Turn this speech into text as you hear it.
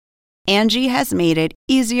Angie has made it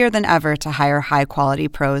easier than ever to hire high-quality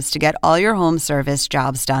pros to get all your home service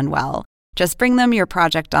jobs done well. Just bring them your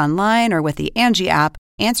project online or with the Angie app,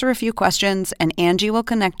 answer a few questions, and Angie will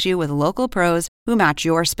connect you with local pros who match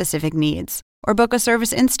your specific needs. Or book a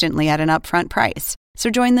service instantly at an upfront price. So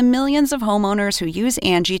join the millions of homeowners who use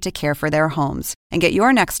Angie to care for their homes and get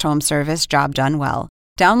your next home service job done well.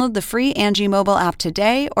 Download the free Angie mobile app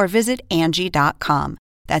today or visit Angie.com.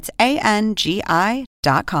 That's ANGI.com.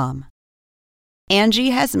 Angie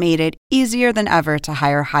has made it easier than ever to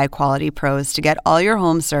hire high-quality pros to get all your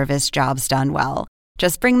home service jobs done well.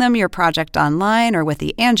 Just bring them your project online or with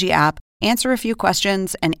the Angie app, answer a few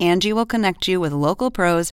questions, and Angie will connect you with local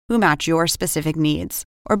pros who match your specific needs.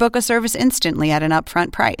 Or book a service instantly at an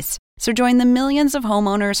upfront price. So join the millions of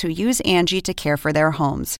homeowners who use Angie to care for their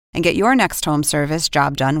homes and get your next home service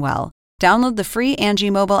job done well. Download the free Angie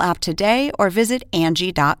mobile app today or visit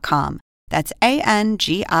Angie.com. That's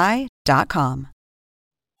ANGI.com.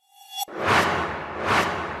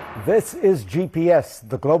 This is GPS,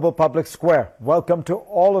 the Global Public Square. Welcome to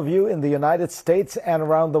all of you in the United States and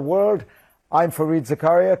around the world. I'm Fareed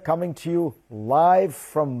Zakaria, coming to you live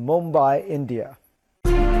from Mumbai, India.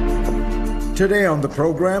 Today on the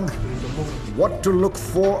program, what to look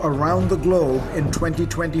for around the globe in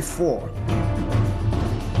 2024.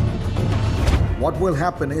 What will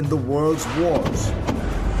happen in the world's wars?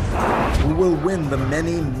 Who will win the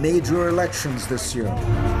many major elections this year?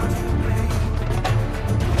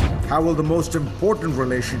 How will the most important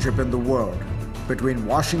relationship in the world between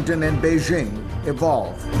Washington and Beijing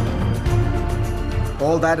evolve?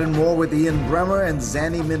 All that and more with Ian Bremmer and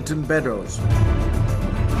Zanny Minton Beddoes.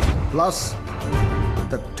 Plus,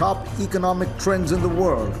 the top economic trends in the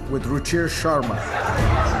world with Ruchir Sharma.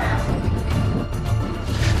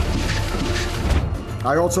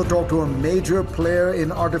 I also talked to a major player in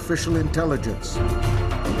artificial intelligence,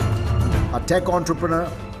 a tech entrepreneur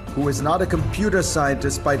who is not a computer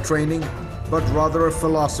scientist by training, but rather a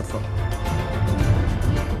philosopher.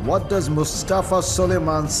 What does Mustafa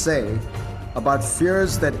Suleyman say about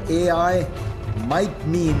fears that AI might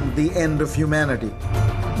mean the end of humanity?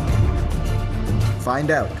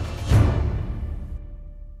 Find out.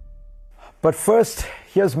 But first,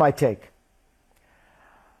 here's my take.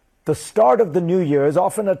 The start of the new year is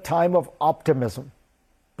often a time of optimism.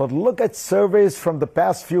 But look at surveys from the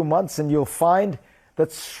past few months and you'll find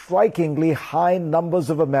that strikingly high numbers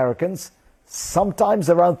of Americans, sometimes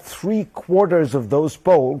around 3/4 of those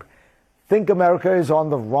polled, think America is on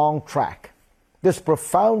the wrong track. This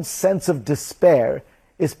profound sense of despair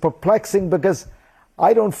is perplexing because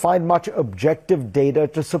I don't find much objective data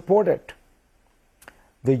to support it.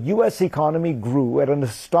 The U.S. economy grew at an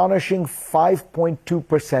astonishing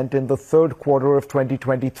 5.2% in the third quarter of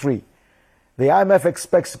 2023. The IMF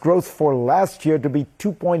expects growth for last year to be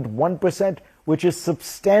 2.1%, which is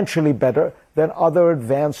substantially better than other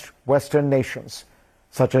advanced Western nations,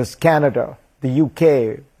 such as Canada, the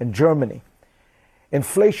UK, and Germany.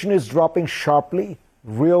 Inflation is dropping sharply,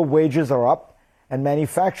 real wages are up, and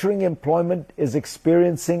manufacturing employment is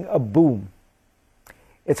experiencing a boom.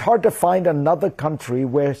 It's hard to find another country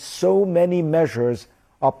where so many measures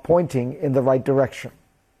are pointing in the right direction.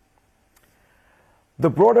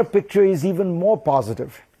 The broader picture is even more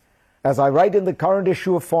positive. As I write in the current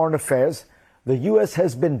issue of Foreign Affairs, the U.S.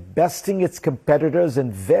 has been besting its competitors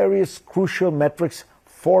in various crucial metrics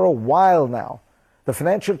for a while now. The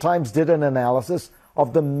Financial Times did an analysis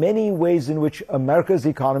of the many ways in which America's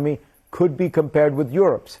economy could be compared with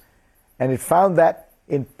Europe's, and it found that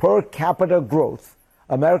in per capita growth,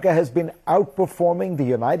 America has been outperforming the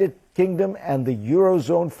United Kingdom and the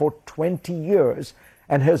Eurozone for 20 years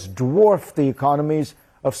and has dwarfed the economies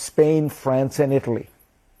of Spain, France, and Italy.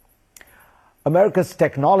 America's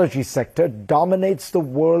technology sector dominates the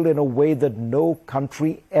world in a way that no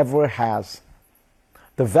country ever has.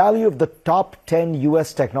 The value of the top 10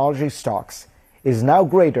 U.S. technology stocks is now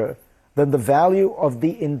greater than the value of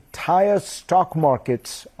the entire stock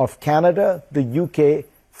markets of Canada, the UK,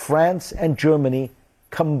 France, and Germany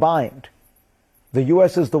combined. The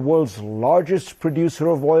U.S. is the world's largest producer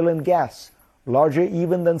of oil and gas, larger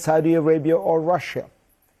even than Saudi Arabia or Russia.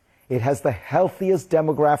 It has the healthiest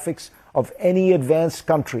demographics of any advanced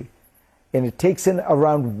country, and it takes in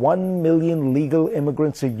around 1 million legal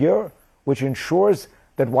immigrants a year, which ensures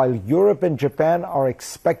that while Europe and Japan are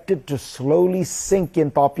expected to slowly sink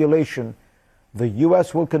in population, the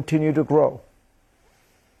U.S. will continue to grow.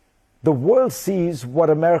 The world sees what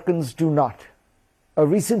Americans do not. A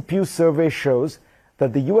recent Pew survey shows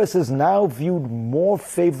that the U.S. is now viewed more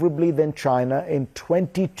favorably than China in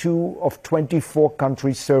 22 of 24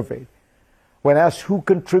 countries surveyed. When asked who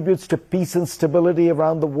contributes to peace and stability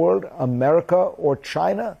around the world, America or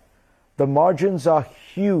China, the margins are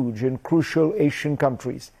huge in crucial Asian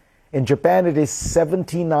countries. In Japan, it is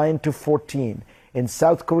 79-14. In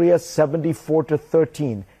South Korea,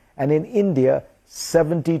 74-13. And in India,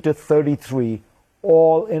 70-33,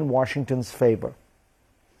 all in Washington's favor.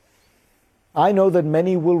 I know that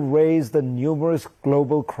many will raise the numerous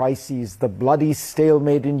global crises, the bloody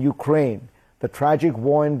stalemate in Ukraine, the tragic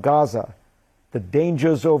war in Gaza, the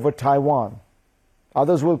dangers over Taiwan.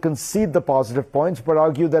 Others will concede the positive points, but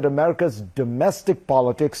argue that America's domestic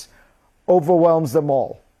politics overwhelms them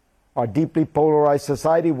all. Our deeply polarized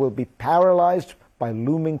society will be paralyzed by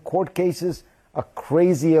looming court cases, a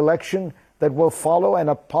crazy election that will follow, and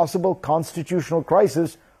a possible constitutional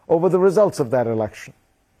crisis over the results of that election.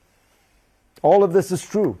 All of this is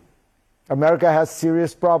true. America has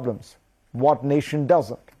serious problems. What nation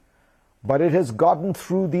doesn't? But it has gotten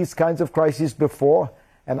through these kinds of crises before,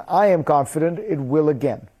 and I am confident it will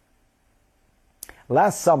again.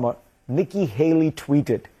 Last summer, Nikki Haley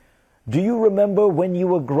tweeted, "Do you remember when you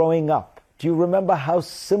were growing up? Do you remember how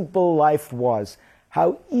simple life was,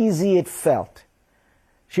 how easy it felt?"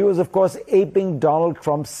 She was, of course, aping Donald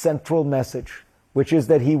Trump's central message, which is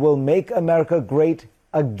that he will make America great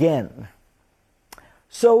again.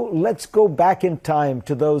 So let's go back in time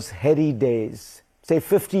to those heady days, say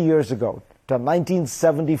 50 years ago, to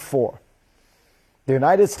 1974. The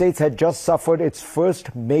United States had just suffered its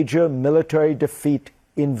first major military defeat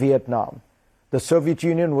in Vietnam. The Soviet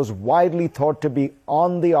Union was widely thought to be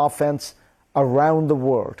on the offense around the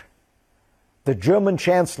world. The German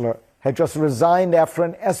chancellor had just resigned after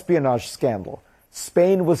an espionage scandal.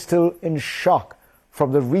 Spain was still in shock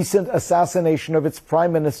from the recent assassination of its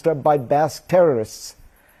prime minister by Basque terrorists.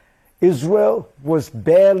 Israel was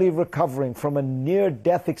barely recovering from a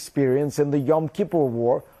near-death experience in the Yom Kippur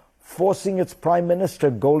War, forcing its prime minister,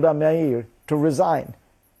 Golda Meir, to resign.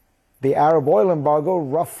 The Arab oil embargo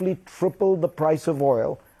roughly tripled the price of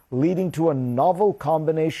oil, leading to a novel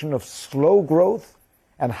combination of slow growth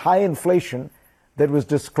and high inflation that was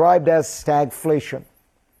described as stagflation.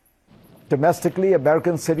 Domestically,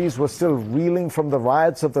 American cities were still reeling from the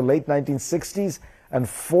riots of the late 1960s, and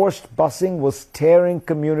forced busing was tearing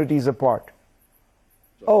communities apart.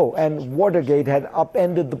 Oh, and Watergate had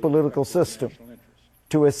upended the political system.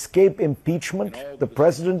 To escape impeachment, the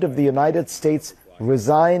President of the United States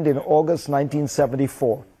resigned in August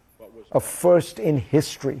 1974, a first in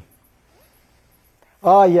history.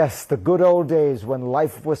 Ah, yes, the good old days when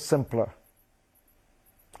life was simpler.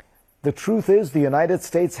 The truth is, the United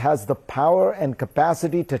States has the power and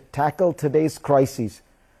capacity to tackle today's crises,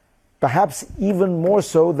 perhaps even more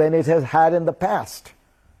so than it has had in the past.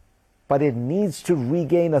 But it needs to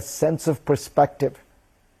regain a sense of perspective,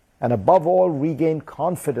 and above all, regain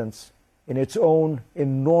confidence in its own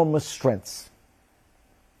enormous strengths.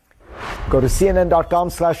 Go to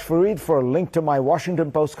CNN.com/Fareed for a link to my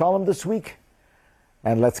Washington Post column this week,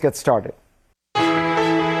 and let's get started.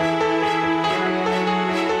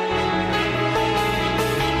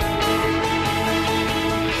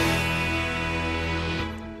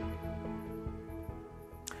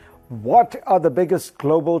 What are the biggest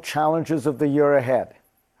global challenges of the year ahead?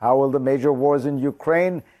 How will the major wars in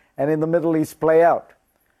Ukraine and in the Middle East play out?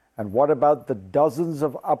 And what about the dozens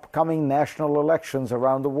of upcoming national elections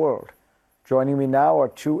around the world? Joining me now are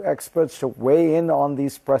two experts to weigh in on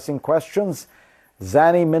these pressing questions.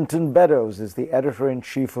 Zanny Minton-Beddoes is the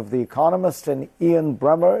editor-in-chief of The Economist, and Ian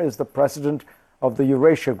Bremmer is the president of the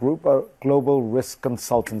Eurasia Group, a global risk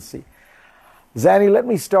consultancy. Zanny, let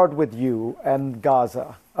me start with you and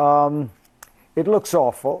Gaza. It looks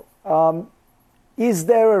awful. Is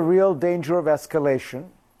there a real danger of escalation?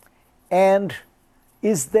 And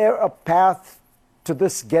is there a path to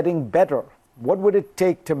this getting better? What would it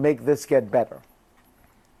take to make this get better?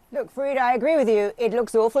 Look, Fareed, I agree with you. It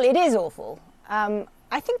looks awful. It is awful.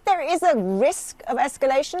 I think there is a risk of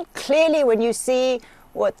escalation. Clearly, when you see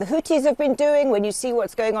what the Houthis have been doing, when you see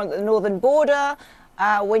what's going on at the northern border,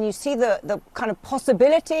 when you see the kind of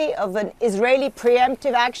possibility of an Israeli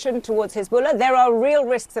preemptive action towards Hezbollah, there are real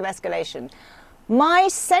risks of escalation. My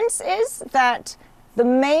sense is that the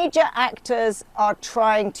major actors are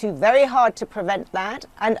trying very hard to prevent that.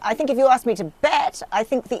 And I think if you ask me to bet, I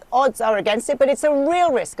think the odds are against it, but it's a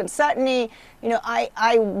real risk. And certainly,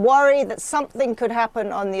 I worry that something could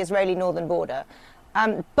happen on the Israeli northern border.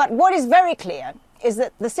 But what is very clear is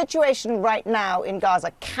that the situation right now in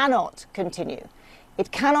Gaza cannot continue.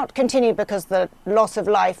 It cannot continue because the loss of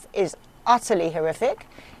life is utterly horrific.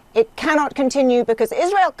 It cannot continue because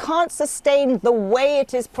Israel can't sustain the way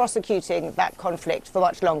it is prosecuting that conflict for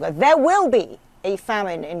much longer. There will be a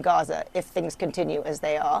famine in Gaza if things continue as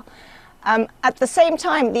they are. At the same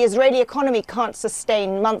time, the Israeli economy can't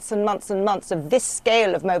sustain months and months and months of this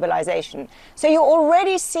scale of mobilization. So you're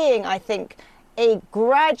already seeing, I think, a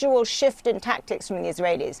gradual shift in tactics from the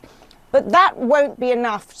Israelis. But that won't be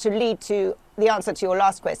enough to lead to the answer to your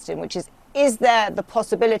last question, which is there the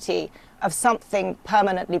possibility of something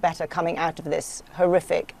permanently better coming out of this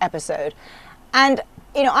horrific episode? And,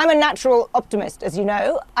 I'm a natural optimist, as you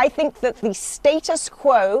know. I think that the status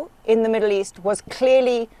quo in the Middle East was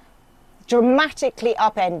clearly dramatically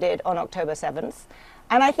upended on October 7th.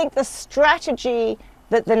 And I think the strategy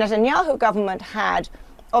that the Netanyahu government had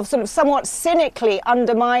of sort of somewhat cynically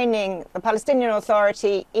undermining the Palestinian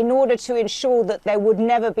Authority in order to ensure that there would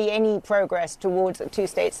never be any progress towards a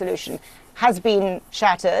two-state solution has been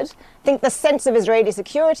shattered. I think the sense of Israeli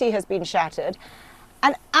security has been shattered.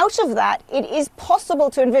 And out of that, it is possible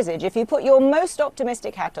to envisage, if you put your most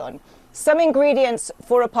optimistic hat on, some ingredients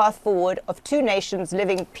for a path forward of two nations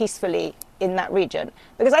living peacefully in that region.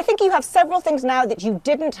 Because I think you have several things now that you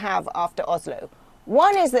didn't have after Oslo.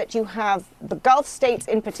 One is that you have the Gulf states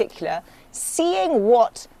in particular seeing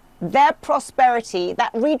what their prosperity,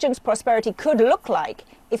 that region's prosperity, could look like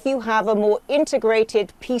if you have a more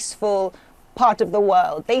integrated, peaceful part of the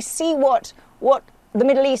world. They see what the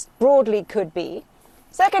Middle East broadly could be.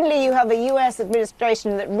 Secondly, you have a US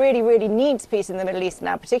administration that really, really needs peace in the Middle East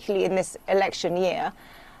now, particularly in this election year.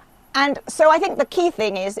 And so I think the key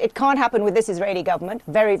thing is it can't happen with this Israeli government,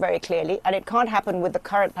 very, very clearly, and it can't happen with the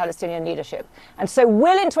current Palestinian leadership. And so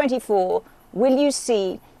in 24, will you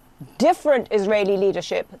see different Israeli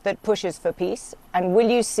leadership that pushes for peace? And will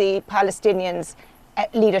you see Palestinians'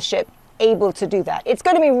 leadership able to do that? It's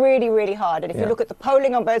going to be really, really hard. And if you look at the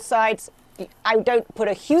polling on both sides, I don't put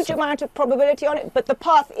a huge amount of probability on it, but the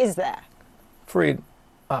path is there. Fareed,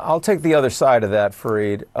 I'll take the other side of that,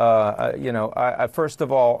 Fareed. First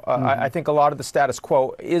of all, I think a lot of the status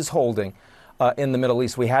quo is holding in the Middle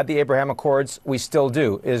East. We had the Abraham Accords. We still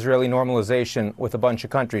do. Israeli normalization with a bunch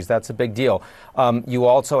of countries. That's a big deal. You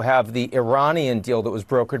also have the Iranian deal that was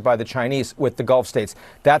brokered by the Chinese with the Gulf states.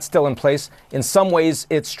 That's still in place. In some ways,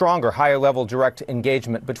 it's stronger, higher level direct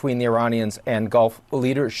engagement between the Iranians and Gulf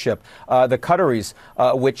leadership. The Qataris,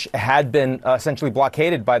 which had been essentially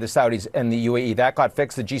blockaded by the Saudis and the UAE, that got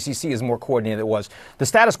fixed. The GCC is more coordinated than it was. The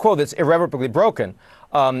status quo that's irrevocably broken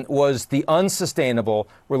was the unsustainable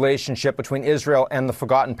relationship between Israel and the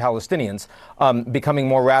forgotten Palestinians, becoming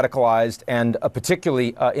more radicalized, and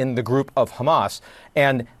particularly in the group of Hamas.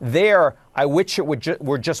 And there, I wish it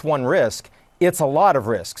were just one risk. It's a lot of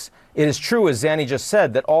risks. It is true, as Zanny just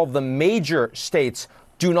said, that all the major states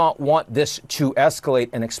do not want this to escalate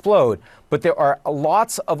and explode. But there are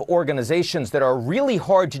lots of organizations that are really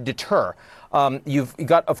hard to deter. You've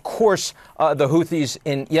got, of course, the Houthis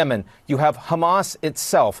in Yemen. You have Hamas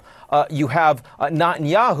itself. You have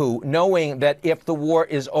Netanyahu knowing that if the war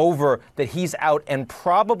is over, that he's out and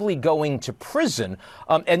probably going to prison.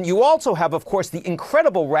 And you also have, of course, the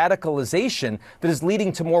incredible radicalization that is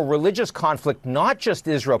leading to more religious conflict, not just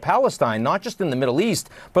Israel-Palestine, not just in the Middle East,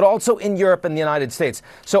 but also in Europe and the United States.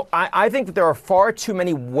 So I think that there are far too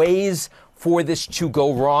many ways for this to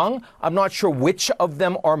go wrong. I'm not sure which of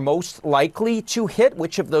them are most likely to hit,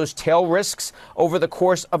 which of those tail risks over the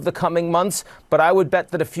course of the coming months, but I would bet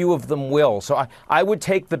that a few of them will. So I would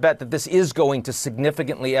take the bet that this is going to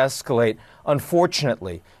significantly escalate,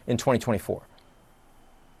 unfortunately, in 2024.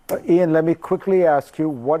 Ian, let me quickly ask you,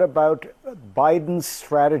 what about Biden's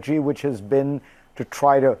strategy, which has been to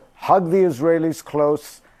try to hug the Israelis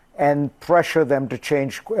close and pressure them to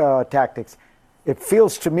change tactics? It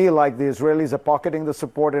feels to me like the Israelis are pocketing the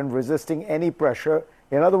support and resisting any pressure.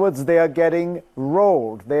 In other words, they are getting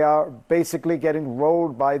rolled. They are basically getting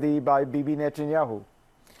rolled by Bibi Netanyahu.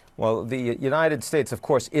 Well, the United States, of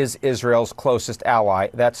course, is Israel's closest ally.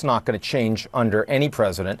 That's not going to change under any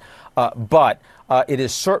president. But it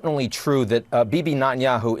is certainly true that Bibi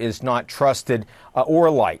Netanyahu is not trusted or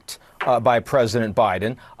liked by President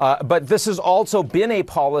Biden. But this has also been a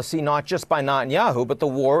policy not just by Netanyahu, but the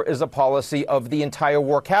war is a policy of the entire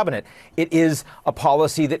war cabinet. It is a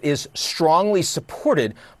policy that is strongly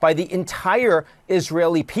supported by the entire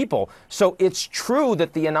Israeli people. So it's true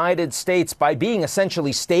that the United States, by being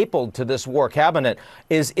essentially stapled to this war cabinet,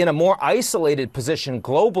 is in a more isolated position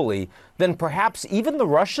globally than perhaps even the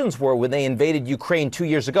Russians were when they invaded Ukraine 2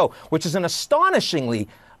 years ago, which is an astonishingly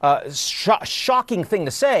shocking thing to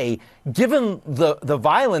say, given the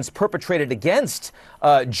violence perpetrated against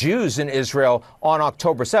Jews in Israel on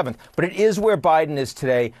October 7th. But it is where Biden is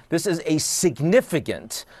today. This is a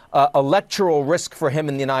significant electoral risk for him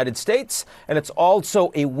in the United States, and it's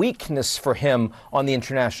also a weakness for him on the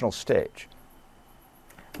international stage.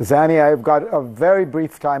 Zanny, I've got a very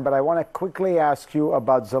brief time, but I want to quickly ask you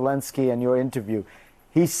about Zelensky and your interview.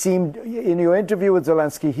 He seemed, in your interview with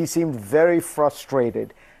Zelensky, he seemed very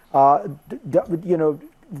frustrated.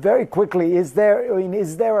 Very quickly, is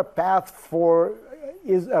there a path for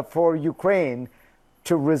Ukraine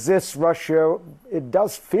to resist Russia? It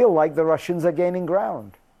does feel like the Russians are gaining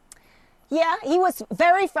ground. Yeah, he was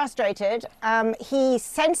very frustrated. He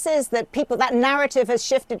senses that that narrative has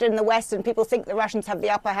shifted in the West and people think the Russians have the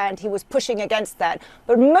upper hand. He was pushing against that.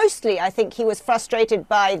 But mostly, I think he was frustrated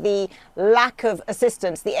by the lack of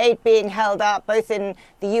assistance, the aid being held up, both in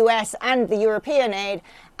the US and the European aid.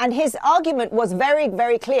 And his argument was very,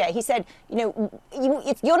 very clear. He said,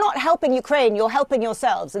 if you're not helping Ukraine, you're helping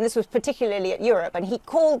yourselves. And this was particularly at Europe. And he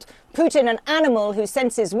called Putin an animal who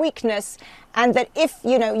senses weakness, and that if,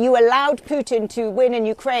 you allowed Putin to win in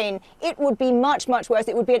Ukraine, it would be much, much worse.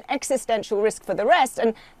 It would be an existential risk for the rest.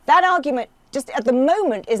 And that argument just at the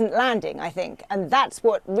moment isn't landing, I think. And that's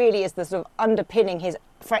what really is the sort of underpinning his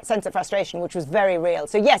sense of frustration, which was very real.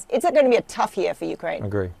 So yes, it's going to be a tough year for Ukraine.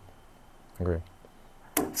 Agree.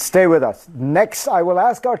 Stay with us. Next, I will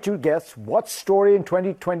ask our two guests what story in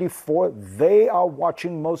 2024 they are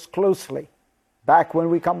watching most closely. Back when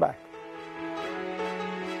we come back.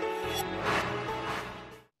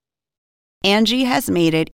 Angie has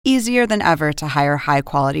made it easier than ever to hire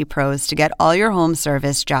high-quality pros to get all your home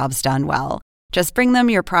service jobs done well. Just bring them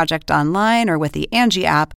your project online or with the Angie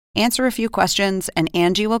app, answer a few questions, and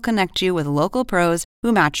Angie will connect you with local pros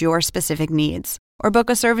who match your specific needs. Or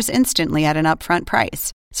book a service instantly at an upfront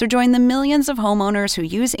price. So join the millions of homeowners who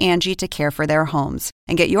use Angie to care for their homes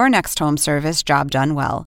and get your next home service job done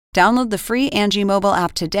well. Download the free Angie mobile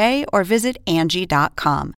app today or visit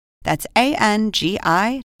Angie.com. That's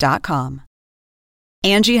ANGI.com.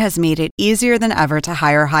 Angie has made it easier than ever to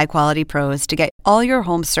hire high-quality pros to get all your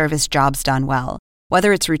home service jobs done well.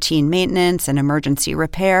 Whether it's routine maintenance, an emergency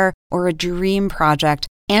repair, or a dream project,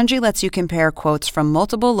 Angie lets you compare quotes from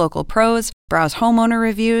multiple local pros, browse homeowner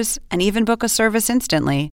reviews, and even book a service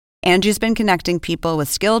instantly. Angie's been connecting people with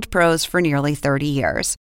skilled pros for nearly 30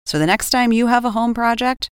 years. So the next time you have a home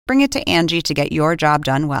project, bring it to Angie to get your job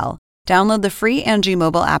done well. Download the free Angie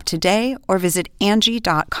mobile app today or visit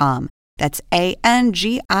Angie.com. That's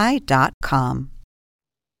ANGI.com.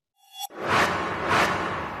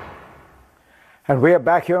 And we are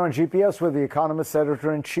back here on GPS with the Economist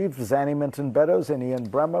Editor-in-Chief, Zanny Minton-Beddoes, and Ian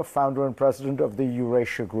Bremmer, founder and president of the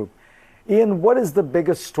Eurasia Group. Ian, what is the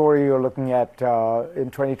biggest story you're looking at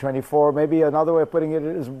in 2024? Maybe another way of putting it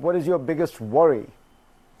is, what is your biggest worry?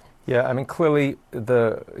 Yeah, I mean, clearly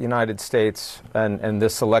the United States and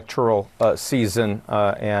this electoral season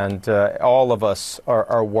and all of us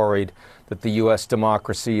are worried that the U.S.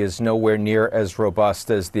 democracy is nowhere near as robust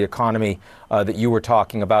as the economy that you were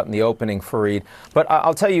talking about in the opening, Fareed. But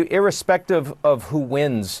I'll tell you, irrespective of who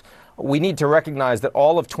wins, we need to recognize that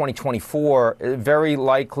all of 2024 is very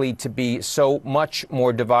likely to be so much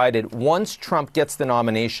more divided. Once Trump gets the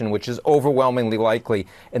nomination, which is overwhelmingly likely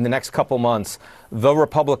in the next couple months, the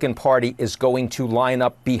Republican Party is going to line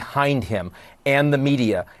up behind him and the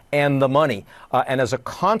media and the money. And as a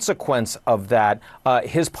consequence of that,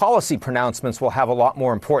 his policy pronouncements will have a lot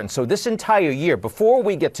more importance. So this entire year, before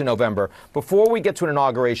we get to November, before we get to an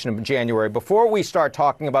inauguration in January, before we start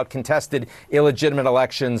talking about contested illegitimate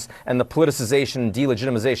elections and the politicization and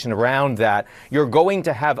delegitimization around that, you're going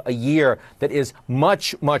to have a year that is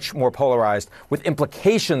much, much more polarized with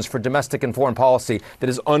implications for domestic and foreign policy that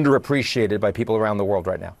is underappreciated by people around the world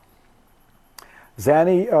right now.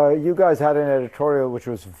 Zanny, you guys had an editorial which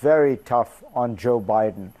was very tough on Joe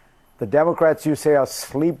Biden. The Democrats, you say, are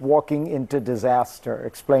sleepwalking into disaster.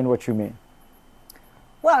 Explain what you mean.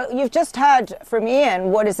 Well, you've just heard from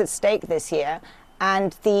Ian what is at stake this year.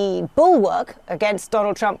 And the bulwark against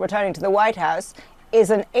Donald Trump returning to the White House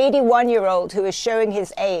is an 81-year-old who is showing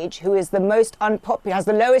his age, who is the most unpopular, has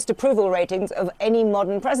the lowest approval ratings of any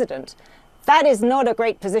modern president. That is not a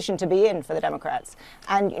great position to be in for the Democrats.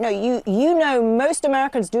 And, most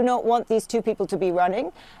Americans do not want these two people to be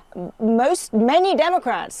running. Many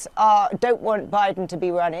Democrats don't want Biden to be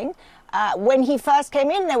running. When he first came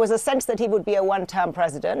in, there was a sense that he would be a one-term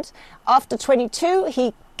president. After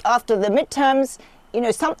 22, after the midterms,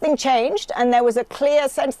 something changed, and there was a clear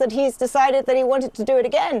sense that he's decided that he wanted to do it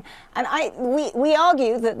again. And we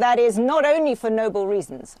argue that is not only for noble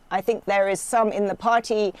reasons. I think there is some in the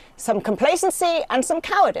party, some complacency and some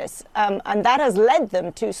cowardice, and that has led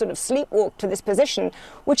them to sort of sleepwalk to this position,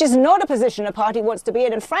 which is not a position a party wants to be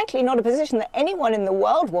in, and frankly not a position that anyone in the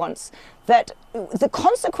world wants. That the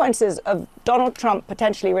consequences of Donald Trump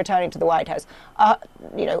potentially returning to the White House are,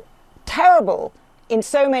 terrible in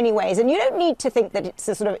so many ways. And you don't need to think that it's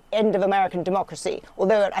the sort of end of American democracy,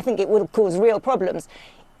 although I think it will cause real problems.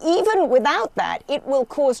 Even without that, it will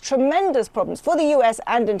cause tremendous problems for the US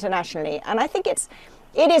and internationally. And I think it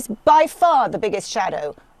is by far the biggest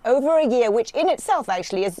shadow over a year, which in itself,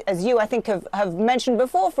 actually, as you, I think, have mentioned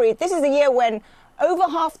before, Fareed, this is a year when over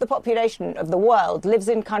half the population of the world lives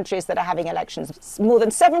in countries that are having elections. More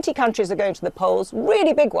than 70 countries are going to the polls,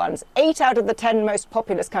 really big ones, 8 out of the 10 most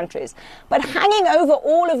populous countries. But hanging over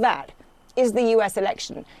all of that is the US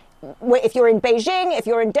election. If you're in Beijing, if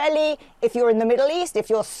you're in Delhi, if you're in the Middle East,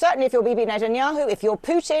 if you're Bibi Netanyahu, if you're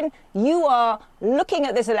Putin, you are looking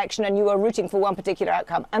at this election and you are rooting for one particular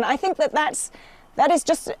outcome. And I think that is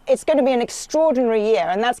just, it's going to be an extraordinary year,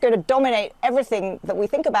 and that's going to dominate everything that we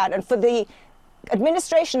think about. And for the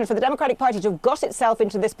administration and for the Democratic Party to have got itself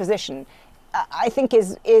into this position, I think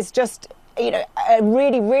is just, a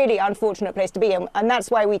really, really unfortunate place to be. And that's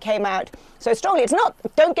why we came out so strongly. It's not,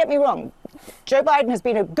 don't get me wrong, Joe Biden has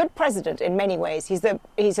been a good president in many ways. He's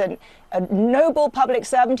a noble public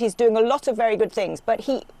servant. He's doing a lot of very good things. But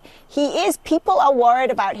people are worried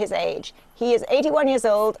about his age. He is 81 years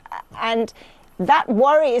old, and that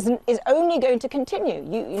worry is only going to continue.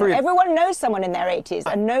 Everyone knows someone in their 80s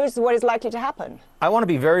and knows what is likely to happen. I want to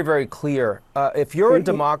be very, very clear. If you're a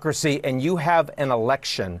democracy and you have an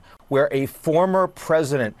election where a former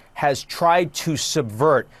president has tried to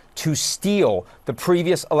subvert, to steal the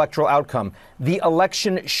previous electoral outcome, the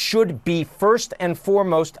election should be first and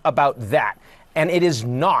foremost about that. And it is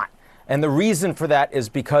not. And the reason for that is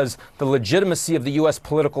because the legitimacy of the U.S.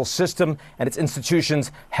 political system and its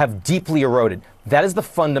institutions have deeply eroded. That is the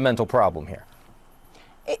fundamental problem here.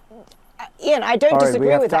 Ian, I don't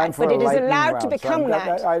disagree with that, but it is allowed to become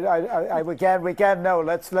that. We can. No,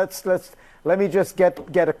 let me just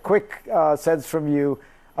get a quick sense from you,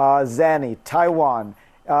 Zanny. Taiwan.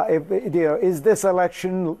 Is this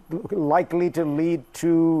election likely to lead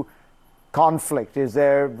to conflict? Is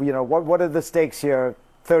there, what are the stakes here?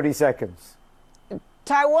 30 seconds.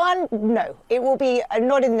 Taiwan, no. It will be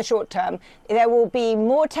not in the short term. There will be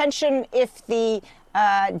more tension if the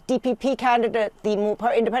DPP candidate, the more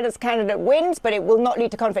pro-independence candidate, wins, but it will not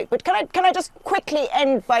lead to conflict. But can I just quickly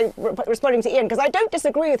end by responding to Ian, because I don't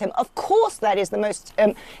disagree with him. Of course, that is the most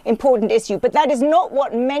important issue, but that is not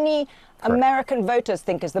what many American voters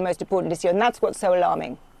think is the most important issue, and that's what's so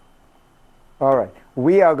alarming. All right.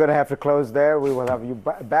 We are going to have to close there. We will have you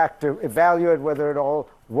back to evaluate whether it all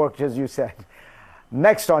worked as you said.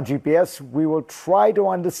 Next on GPS, we will try to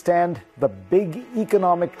understand the big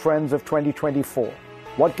economic trends of 2024.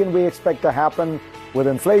 What can we expect to happen with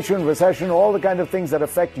inflation, recession, all the kind of things that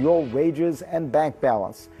affect your wages and bank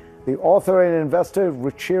balance? The author and investor,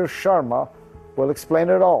 Ruchir Sharma, will explain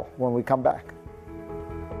it all when we come back.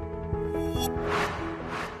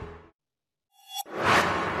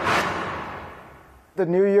 The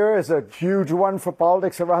new year is a huge one for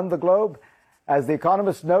politics around the globe. As The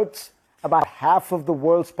Economist notes, about half of the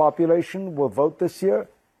world's population will vote this year,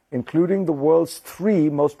 including the world's 3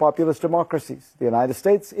 most populous democracies, the United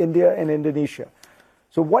States, India, and Indonesia.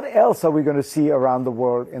 So what else are we going to see around the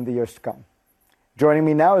world in the years to come? Joining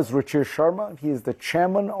me now is Ruchir Sharma. He is the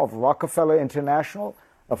chairman of Rockefeller International,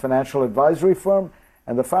 a financial advisory firm,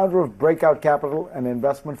 and the founder of Breakout Capital, an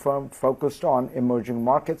investment firm focused on emerging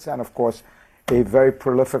markets, and of course, a very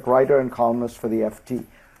prolific writer and columnist for the FT.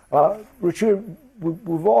 Ruchir,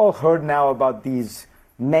 we've all heard now about these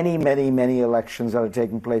many elections that are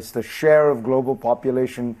taking place. The share of global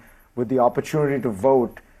population with the opportunity to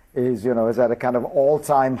vote is at a kind of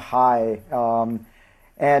all-time high,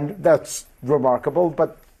 and that's remarkable.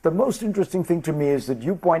 But the most interesting thing to me is that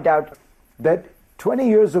you point out that 20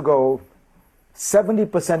 years ago,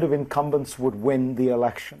 70% of incumbents would win the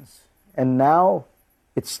elections, and now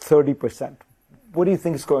it's 30%. What do you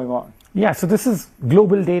think is going on? Yeah, so this is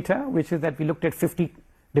global data, which is that we looked at 50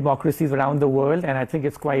 democracies around the world, and I think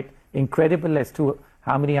it's quite incredible as to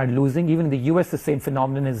how many are losing. Even in the US, the same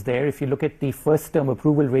phenomenon is there. If you look at the first-term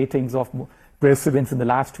approval ratings of presidents in the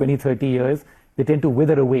last 20, 30 years, they tend to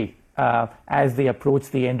wither away as they approach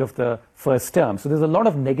the end of the first term. So there's a lot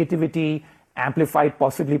of negativity amplified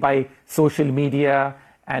possibly by social media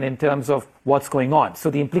and in terms of what's going on. So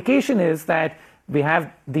the implication is that we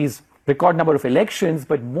have these record number of elections,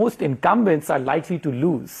 but most incumbents are likely to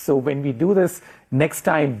lose. So when we do this next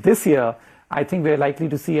time this year, I think we're likely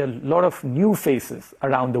to see a lot of new faces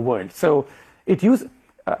around the world. So it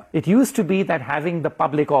used to be that having the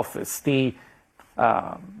public office, the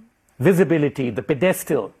visibility, the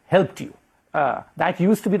pedestal helped you. That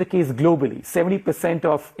used to be the case globally. 70%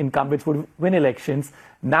 of incumbents would win elections.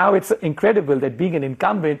 Now it's incredible that being an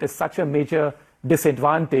incumbent is such a major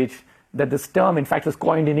disadvantage that this term, in fact, was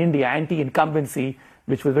coined in India, anti-incumbency,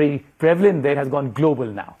 which was very prevalent there, has gone global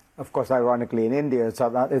now. Of course, ironically, in India, it's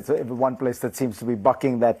one place that seems to be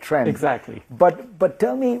bucking that trend. Exactly. But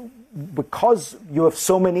tell me, because you have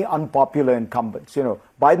so many unpopular incumbents,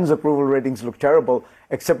 Biden's approval ratings look terrible,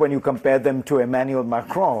 except when you compare them to Emmanuel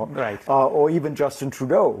Macron, right, or even Justin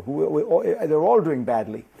Trudeau, who they're all doing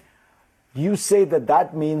badly. You say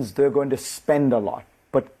that means they're going to spend a lot.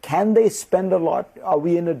 But can they spend a lot? Are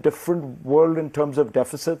we in a different world in terms of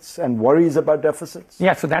deficits and worries about deficits?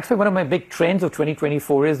 Yeah, so that's why one of my big trends of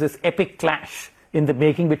 2024 is this epic clash in the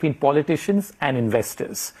making between politicians and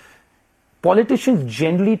investors. Politicians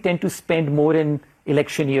generally tend to spend more in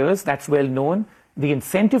election years. That's well known. The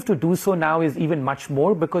incentive to do so now is even much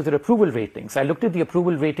more because their approval ratings. I looked at the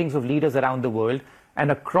approval ratings of leaders around the world,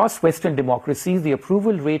 and across Western democracies, the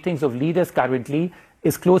approval ratings of leaders currently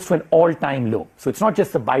is close to an all-time low. So it's not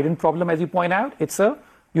just a Biden problem, as you point out, it's a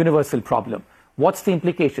universal problem. What's the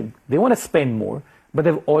implication? They want to spend more, but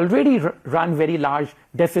they've already run very large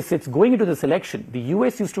deficits going into this election. The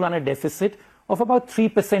US used to run a deficit of about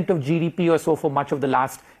 3% of GDP or so for much of the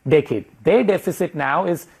last decade. Their deficit now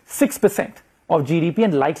is 6% of GDP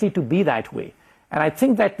and likely to be that way. And I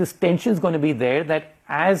think that this tension is going to be there, that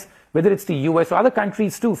as, whether it's the US or other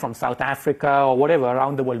countries too, from South Africa or whatever,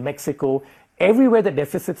 around the world, Mexico, everywhere the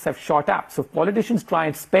deficits have shot up. So if politicians try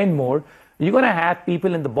and spend more, you're going to have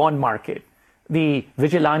people in the bond market, the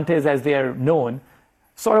vigilantes as they are known,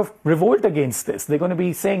 sort of revolt against this. They're going to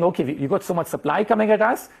be saying, okay, you got so much supply coming at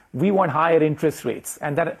us, we want higher interest rates.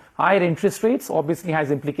 And that higher interest rates obviously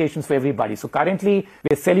has implications for everybody. So currently,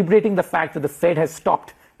 we're celebrating the fact that the Fed has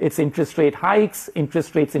stopped its interest rate hikes.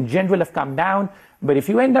 Interest rates in general have come down. But if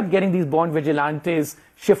you end up getting these bond vigilantes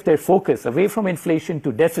shift their focus away from inflation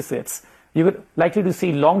to deficits, you're likely to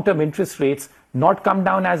see long-term interest rates not come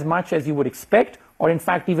down as much as you would expect, or in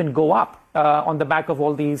fact even go up on the back of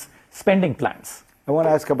all these spending plans. I want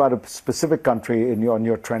to ask about a specific country on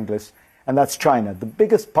your trend list, and that's China. The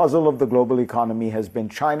biggest puzzle of the global economy has been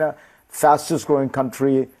China, fastest growing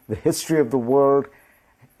country, the history of the world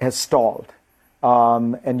has stalled.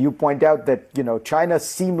 And you point out that, China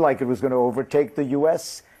seemed like it was going to overtake the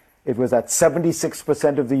U.S. It was at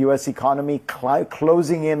 76% of the U.S. economy,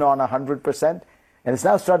 closing in on 100%, and it's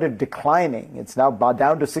now started declining. It's now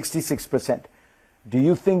down to 66%. Do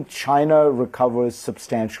you think China recovers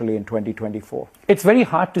substantially in 2024? It's very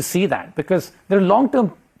hard to see that because there are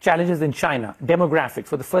long-term challenges in China. Demographics,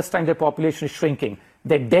 for the first time their population is shrinking,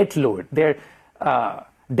 their debt lowered, their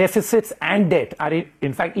deficits and debt are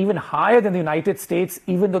in fact even higher than the United States,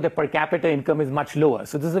 even though their per capita income is much lower.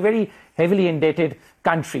 So this is a very heavily indebted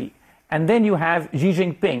country. And then you have Xi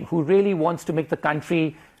Jinping, who really wants to make the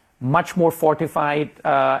country much more fortified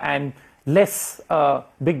and less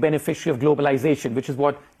big beneficiary of globalization, which is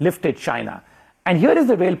what lifted China. And here is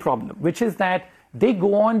the real problem, which is that they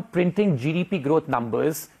go on printing GDP growth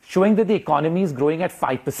numbers showing that the economy is growing at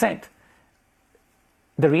 5%.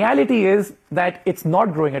 The reality is that it's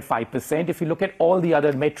not growing at 5% if you look at all the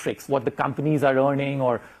other metrics, what the companies are earning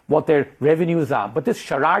or what their revenues are. But this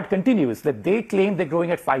charade continues, that they claim they're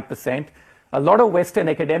growing at 5%. A lot of Western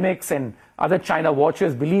academics and other China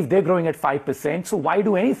watchers believe they're growing at 5%, so why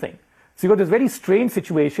do anything? So you've got this very strange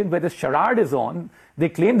situation where this charade is on. They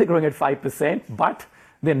claim they're growing at 5%, but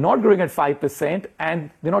they're not growing at 5%,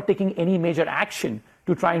 and they're not taking any major action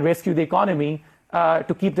to try and rescue the economy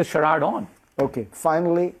to keep the charade on. Okay,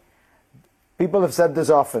 finally, people have said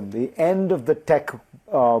this often, the end of the tech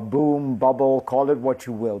boom, bubble, call it what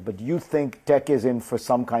you will, but you think tech is in for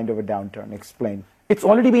some kind of a downturn. Explain. It's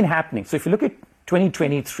already been happening. So if you look at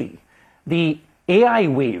 2023, the AI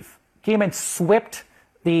wave came and swept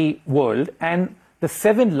the world, and the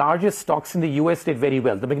 7 largest stocks in the US did very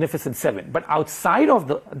well, the Magnificent 7. But outside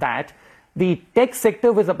of that, the tech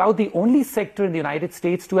sector was about the only sector in the United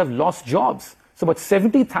States to have lost jobs. So about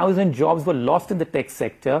 70,000 jobs were lost in the tech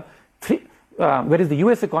sector, whereas the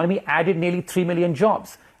US economy added nearly 3 million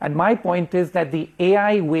jobs. And my point is that the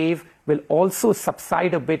AI wave will also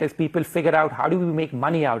subside a bit as people figure out how do we make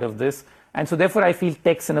money out of this. And so therefore I feel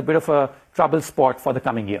tech's in a bit of a trouble spot for the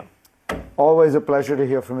coming year. Always a pleasure to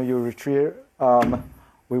hear from you, Ruchir.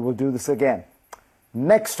 We will do this again.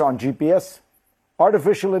 Next on GPS,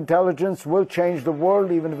 artificial intelligence will change the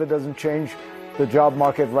world, even if it doesn't change the job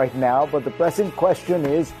market right now. But the pressing question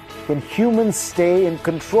is, can humans stay in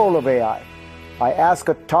control of AI? I ask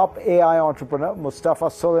a top AI entrepreneur, Mustafa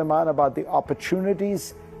Suleyman, about the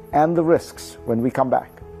opportunities and the risks when we come back.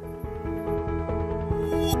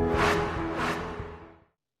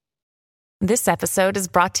 This episode is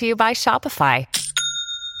brought to you by Shopify.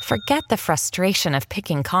 Forget the frustration of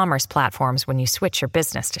picking commerce platforms when you switch your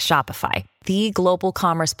business to Shopify, the global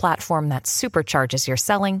commerce platform that supercharges your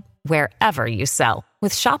selling wherever you sell.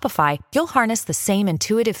 With Shopify, you'll harness the same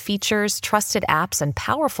intuitive features, trusted apps, and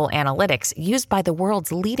powerful analytics used by the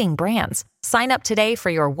world's leading brands. Sign up today for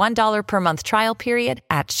your $1 per month trial period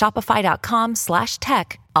at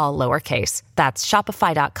shopify.com/tech, all lowercase. That's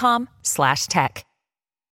shopify.com/tech.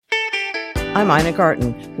 I'm Ina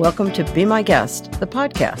Garten. Welcome to Be My Guest, the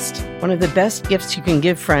podcast. One of the best gifts you can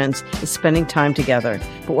give friends is spending time together.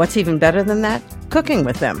 But what's even better than that? Cooking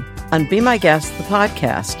with them. On Be My Guest, the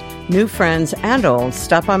podcast, new friends and old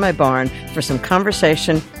stop by my barn for some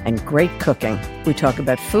conversation and great cooking. We talk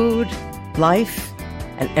about food, life,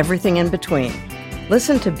 and everything in between.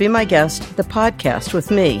 Listen to Be My Guest, the podcast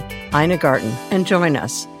with me, Ina Garten, and join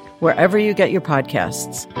us wherever you get your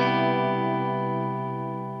podcasts.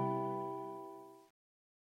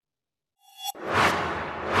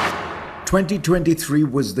 "2023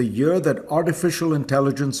 was the year that artificial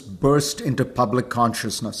intelligence burst into public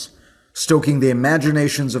consciousness, stoking the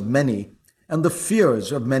imaginations of many and the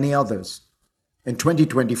fears of many others. In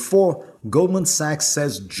 2024, Goldman Sachs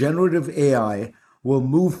says generative AI will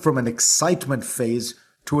move from an excitement phase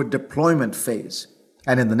to a deployment phase,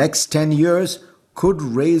 and in the next 10 years could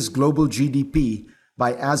raise global GDP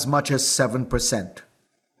by as much as 7%.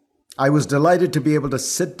 I was delighted to be able to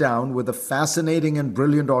sit down with a fascinating and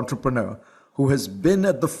brilliant entrepreneur who has been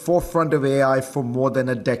at the forefront of AI for more than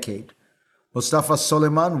a decade. Mustafa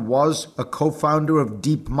Suleyman was a co-founder of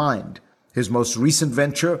DeepMind. His most recent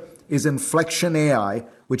venture is Inflection AI,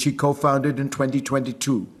 which he co-founded in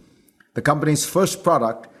 2022. The company's first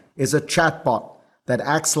product is a chatbot that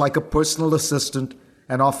acts like a personal assistant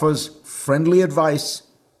and offers friendly advice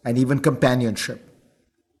and even companionship.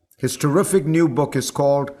 His terrific new book is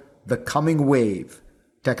called The Coming Wave: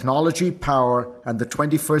 Technology, Power, and the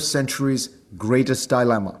 21st Century's Greatest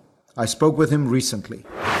Dilemma. I spoke with him recently.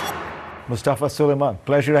 Mustafa Suleyman,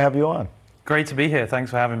 pleasure to have you on. Great to be here.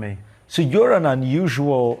 Thanks for having me. So you're an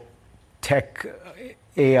unusual tech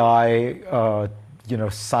AI,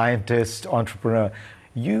 scientist, entrepreneur.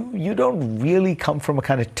 You don't really come from a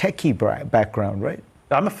kind of techie background, right?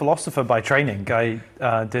 I'm a philosopher by training. I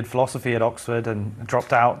did philosophy at Oxford and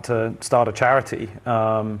dropped out to start a charity.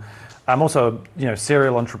 I'm also a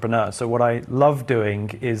serial entrepreneur. So what I love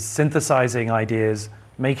doing is synthesizing ideas,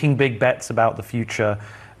 making big bets about the future,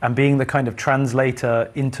 and being the kind of translator,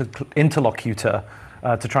 interlocutor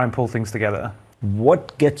to try and pull things together.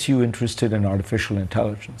 What gets you interested in artificial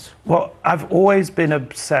intelligence? Well, I've always been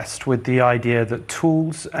obsessed with the idea that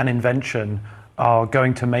tools and invention are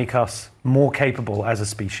going to make us more capable as a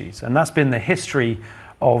species. And that's been the history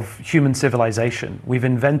of human civilization. We've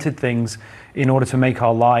invented things in order to make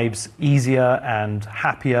our lives easier and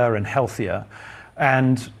happier and healthier.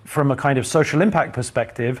 And from a kind of social impact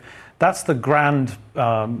perspective, that's the grand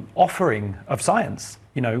offering of science.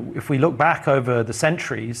 If we look back over the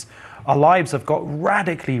centuries, our lives have got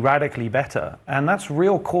radically, radically better. And that's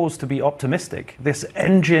real cause to be optimistic. This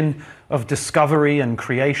engine of discovery and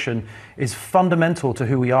creation is fundamental to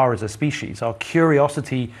who we are as a species. Our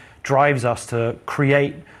curiosity drives us to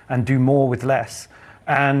create and do more with less.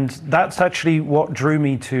 And that's actually what drew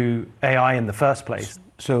me to AI in the first place.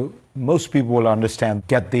 So most people will understand,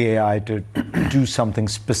 get the AI to do something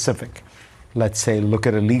specific. Let's say, look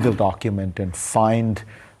at a legal document and find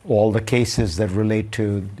all the cases that relate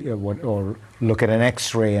to or look at an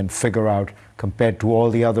X-ray and figure out, compared to all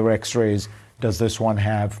the other X-rays, does this one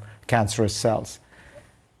have cancerous cells?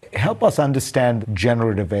 Help us understand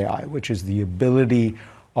generative AI, which is the ability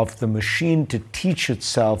of the machine to teach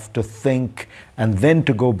itself to think, and then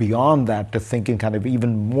to go beyond that to think in kind of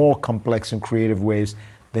even more complex and creative ways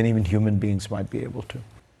than even human beings might be able to.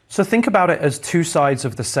 So think about it as two sides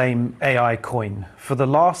of the same AI coin. For the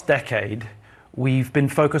last decade, we've been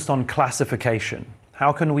focused on classification.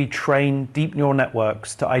 How can we train deep neural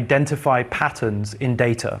networks to identify patterns in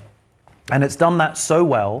data? And it's done that so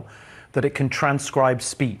well that it can transcribe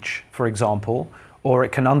speech, for example, or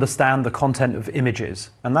it can understand the content of images.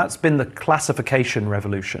 And that's been the classification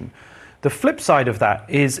revolution. The flip side of that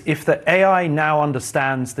is if the AI now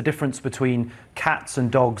understands the difference between cats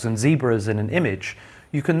and dogs and zebras in an image,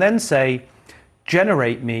 you can then say,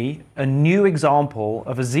 generate me a new example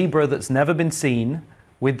of a zebra that's never been seen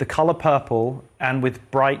with the color purple and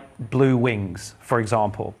with bright blue wings, for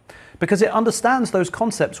example, because it understands those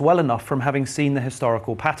concepts well enough from having seen the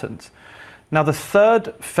historical patterns. Now, the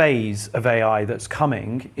third phase of AI that's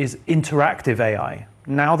coming is interactive AI.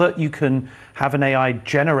 Now that you can have an AI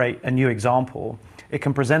generate a new example, It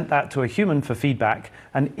can present that to a human for feedback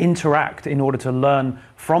and interact in order to learn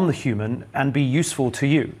from the human and be useful to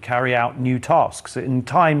you, carry out new tasks. In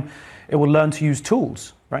time, it will learn to use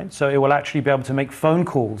tools, right? So it will actually be able to make phone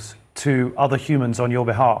calls to other humans on your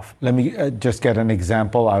behalf. Let me just get an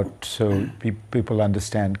example out so people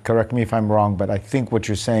understand. Correct me if I'm wrong, but I think what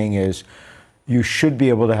you're saying is you should be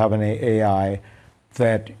able to have an AI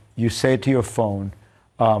that you say to your phone,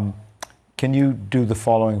 can you do the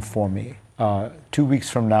following for me? 2 weeks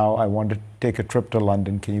from now, I want to take a trip to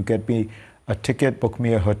London. Can you get me a ticket, book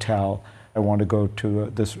me a hotel? I want to go to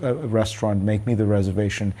this restaurant, make me the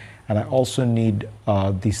reservation. And I also need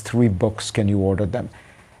these 3 books. Can you order them?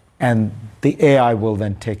 And the AI will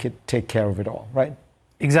then take care of it all, right?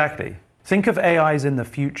 Exactly. Think of AIs in the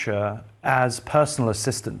future as personal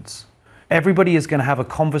assistants. Everybody is going to have a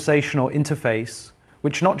conversational interface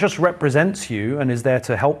which not just represents you and is there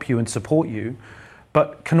to help you and support you,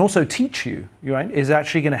 but can also teach you, right? Is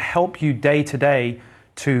actually going to help you day to day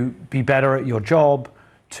to be better at your job,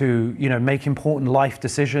 to make important life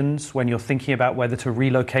decisions when you're thinking about whether to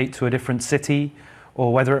relocate to a different city,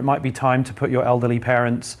 or whether it might be time to put your elderly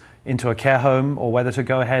parents into a care home, or whether to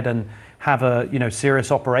go ahead and have a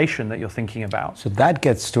serious operation that you're thinking about. So that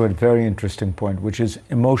gets to a very interesting point, which is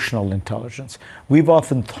emotional intelligence. We've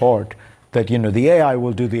often thought that the AI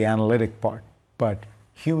will do the analytic part, but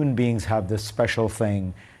human beings have this special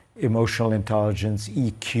thing, emotional intelligence,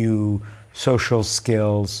 EQ, social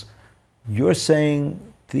skills. You're saying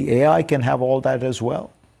the AI can have all that as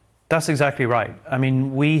well? That's exactly right. I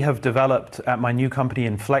mean, we have developed at my new company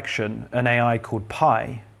Inflection an AI called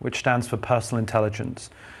Pi, which stands for personal intelligence.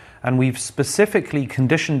 And we've specifically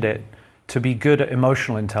conditioned it to be good at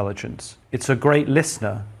emotional intelligence. It's a great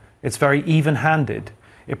listener. It's very even-handed.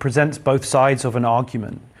 It presents both sides of an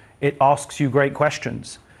argument. It asks you great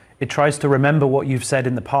questions. It tries to remember what you've said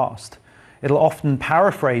in the past. It'll often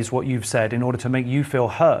paraphrase what you've said in order to make you feel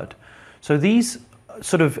heard. So these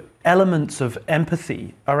sort of elements of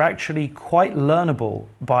empathy are actually quite learnable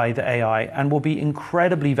by the AI and will be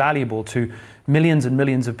incredibly valuable to millions and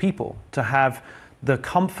millions of people to have the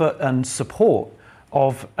comfort and support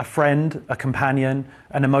of a friend, a companion,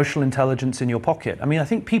 an emotional intelligence in your pocket. I mean, I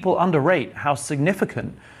think people underrate how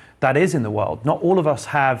significant that is in the world. Not all of us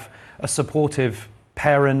have a supportive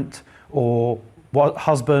parent or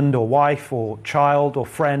husband or wife or child or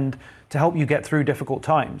friend to help you get through difficult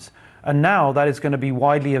times. And now that is going to be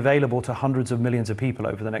widely available to hundreds of millions of people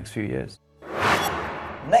over the next few years.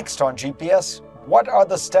 Next on GPS, what are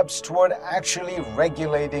the steps toward actually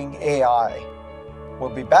regulating AI? We'll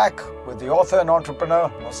be back with the author and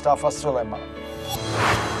entrepreneur, Mustafa Suleyman.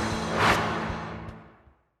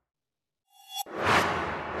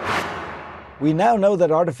 We now know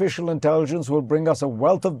that artificial intelligence will bring us a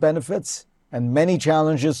wealth of benefits and many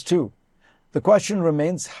challenges too. The question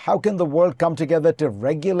remains, how can the world come together to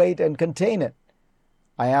regulate and contain it?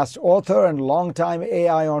 I asked author and longtime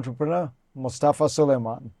AI entrepreneur, Mustafa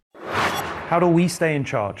Suleyman. How do we stay in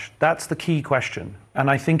charge? That's the key question.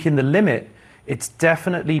 And I think in the limit, it's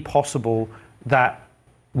definitely possible that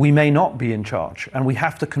we may not be in charge, and we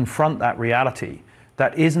have to confront that reality.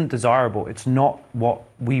 That isn't desirable. It's not what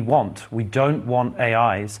we want. We don't want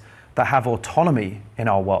AIs that have autonomy in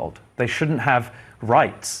our world. They shouldn't have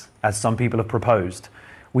rights, as some people have proposed.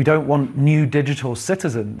 We don't want new digital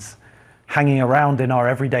citizens hanging around in our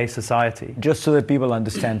everyday society. Just so that people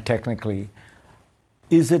understand technically,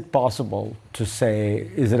 is it possible to say,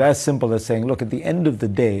 is it as simple as saying, look, at the end of the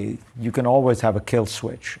day, you can always have a kill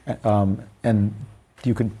switch and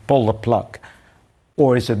you can pull the plug?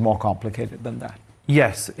 Or is it more complicated than that?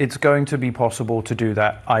 Yes, it's going to be possible to do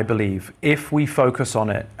that, I believe, if we focus on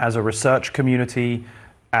it as a research community,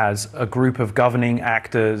 as a group of governing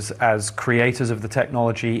actors, as creators of the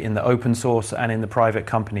technology in the open source and in the private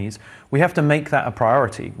companies. We have to make that a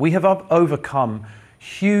priority. We have overcome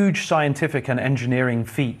huge scientific and engineering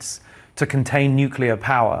feats to contain nuclear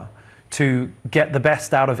power, to get the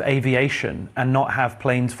best out of aviation and not have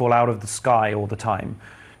planes fall out of the sky all the time,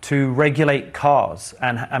 to regulate cars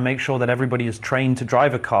and make sure that everybody is trained to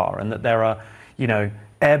drive a car and that there are,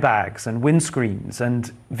 airbags and windscreens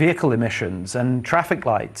and vehicle emissions and traffic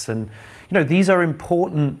lights. And, these are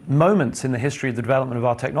important moments in the history of the development of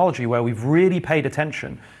our technology where we've really paid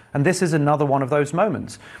attention. And this is another one of those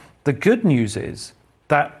moments. The good news is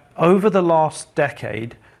that over the last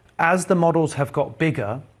decade, as the models have got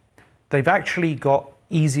bigger, they've actually got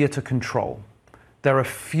easier to control. There are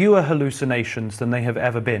fewer hallucinations than they have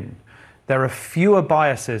ever been. There are fewer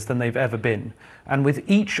biases than they've ever been. And with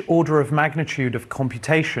each order of magnitude of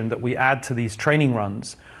computation that we add to these training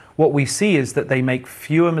runs, what we see is that they make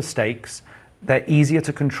fewer mistakes they're easier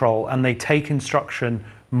to control, and they take instruction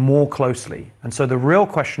more closely. And so the real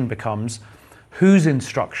question becomes, whose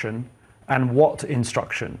instruction and what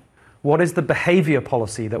instruction? What is the behavior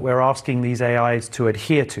policy that we're asking these AIs to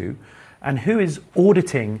adhere to? And who is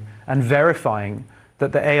auditing and verifying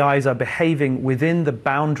that the AIs are behaving within the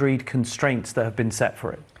boundaried constraints that have been set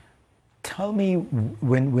for it? Tell me,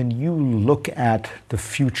 when you look at the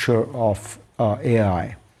future of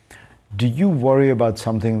AI, do you worry about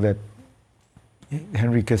something that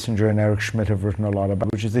Henry Kissinger and Eric Schmidt have written a lot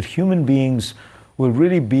about, which is that human beings will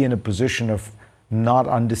really be in a position of not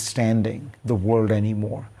understanding the world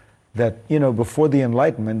anymore? That, you know, before the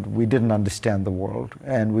Enlightenment, we didn't understand the world,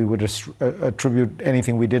 and we would attribute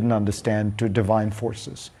anything we didn't understand to divine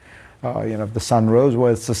forces. You know, if the sun rose,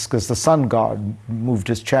 well, it's just because the sun god moved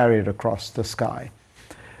his chariot across the sky.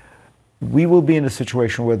 We will be in a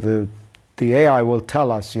situation where the AI will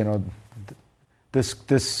tell us, you know, this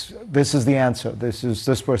is the answer.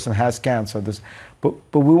 This person has cancer. But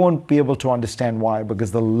we won't be able to understand why,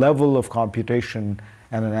 because the level of computation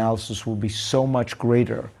and analysis will be so much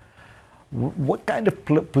greater. What kind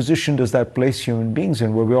of position does that place human beings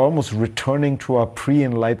in, where we're almost returning to our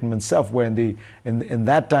pre-Enlightenment self, where in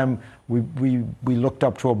that time we looked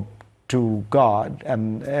up to God,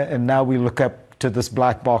 and now we look up to this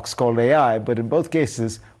black box called AI, but in both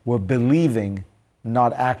cases we're believing,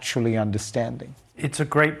 not actually understanding? It's a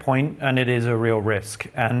great point, and it is a real risk.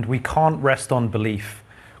 And we can't rest on belief.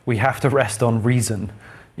 We have to rest on reason.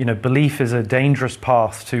 You know, belief is a dangerous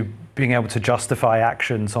path to being able to justify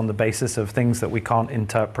actions on the basis of things that we can't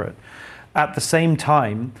interpret. At the same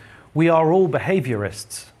time, we are all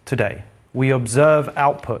behaviorists today. We observe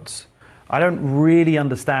outputs. I don't really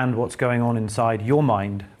understand what's going on inside your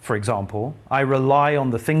mind, for example. I rely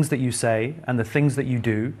on the things that you say and the things that you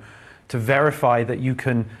do to verify that you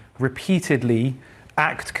can repeatedly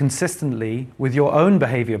act consistently with your own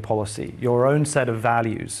behavior policy, your own set of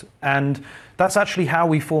values. And that's actually how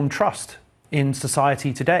we form trust in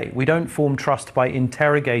society today. We don't form trust by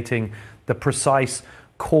interrogating the precise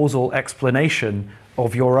causal explanation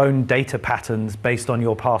of your own data patterns based on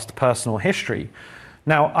your past personal history.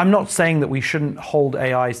 Now, I'm not saying that we shouldn't hold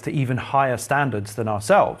AIs to even higher standards than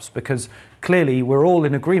ourselves, because clearly we're all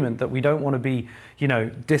in agreement that we don't want to be, you know,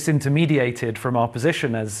 disintermediated from our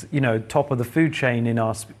position as, you know, top of the food chain in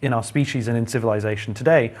our species and in civilization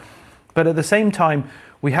today. But at the same time,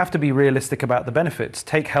 we have to be realistic about the benefits.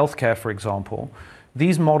 Take healthcare, for example.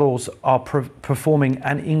 These models are performing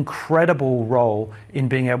an incredible role in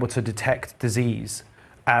being able to detect disease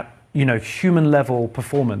at, you know, human level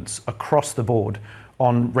performance across the board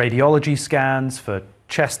on radiology scans, for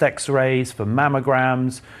chest x-rays, for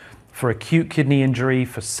mammograms, for acute kidney injury,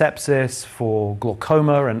 for sepsis, for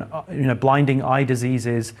glaucoma and, you know, blinding eye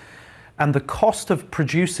diseases. And the cost of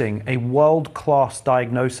producing a world-class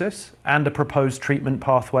diagnosis and a proposed treatment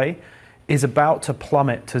pathway is about to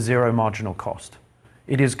plummet to zero marginal cost.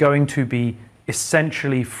 It is going to be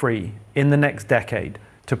essentially free in the next decade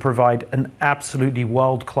to provide an absolutely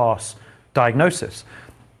world-class diagnosis.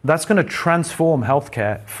 That's going to transform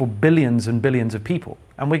healthcare for billions and billions of people.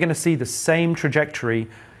 And we're going to see the same trajectory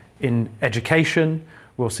in education.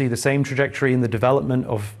 We'll see the same trajectory in the development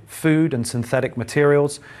of food and synthetic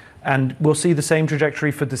materials. And we'll see the same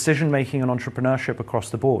trajectory for decision-making and entrepreneurship across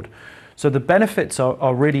the board. So the benefits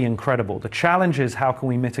are really incredible. The challenge is, how can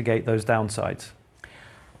we mitigate those downsides?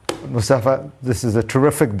 Mustafa, this is a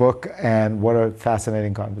terrific book, and what a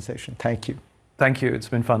fascinating conversation. Thank you. Thank you. It's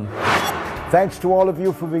been fun. Thanks to all of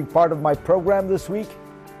you for being part of my program this week.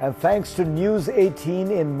 And thanks to News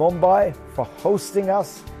 18 in Mumbai for hosting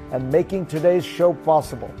us and making today's show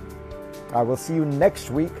possible. I will see you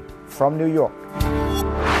next week from New York.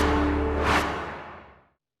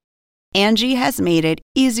 Angie has made it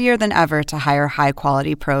easier than ever to hire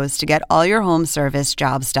high-quality pros to get all your home service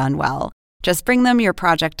jobs done well. Just bring them your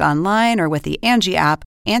project online or with the Angie app,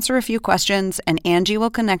 answer a few questions, and Angie will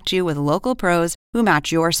connect you with local pros who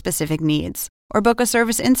match your specific needs. Or book a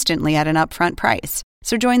service instantly at an upfront price.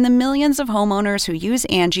 So join the millions of homeowners who use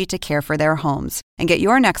Angie to care for their homes and get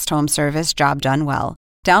your next home service job done well.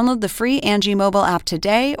 Download the free Angie mobile app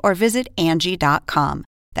today or visit Angie.com.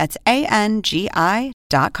 That's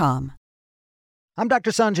ANGI.com. I'm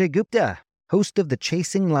Dr. Sanjay Gupta, host of the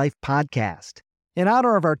Chasing Life podcast. In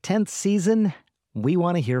honor of our 10th season, we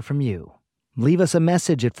want to hear from you. Leave us a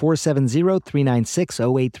message at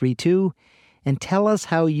 470-396-0832 and tell us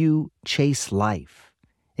how you chase life.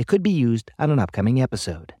 It could be used on an upcoming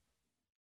episode.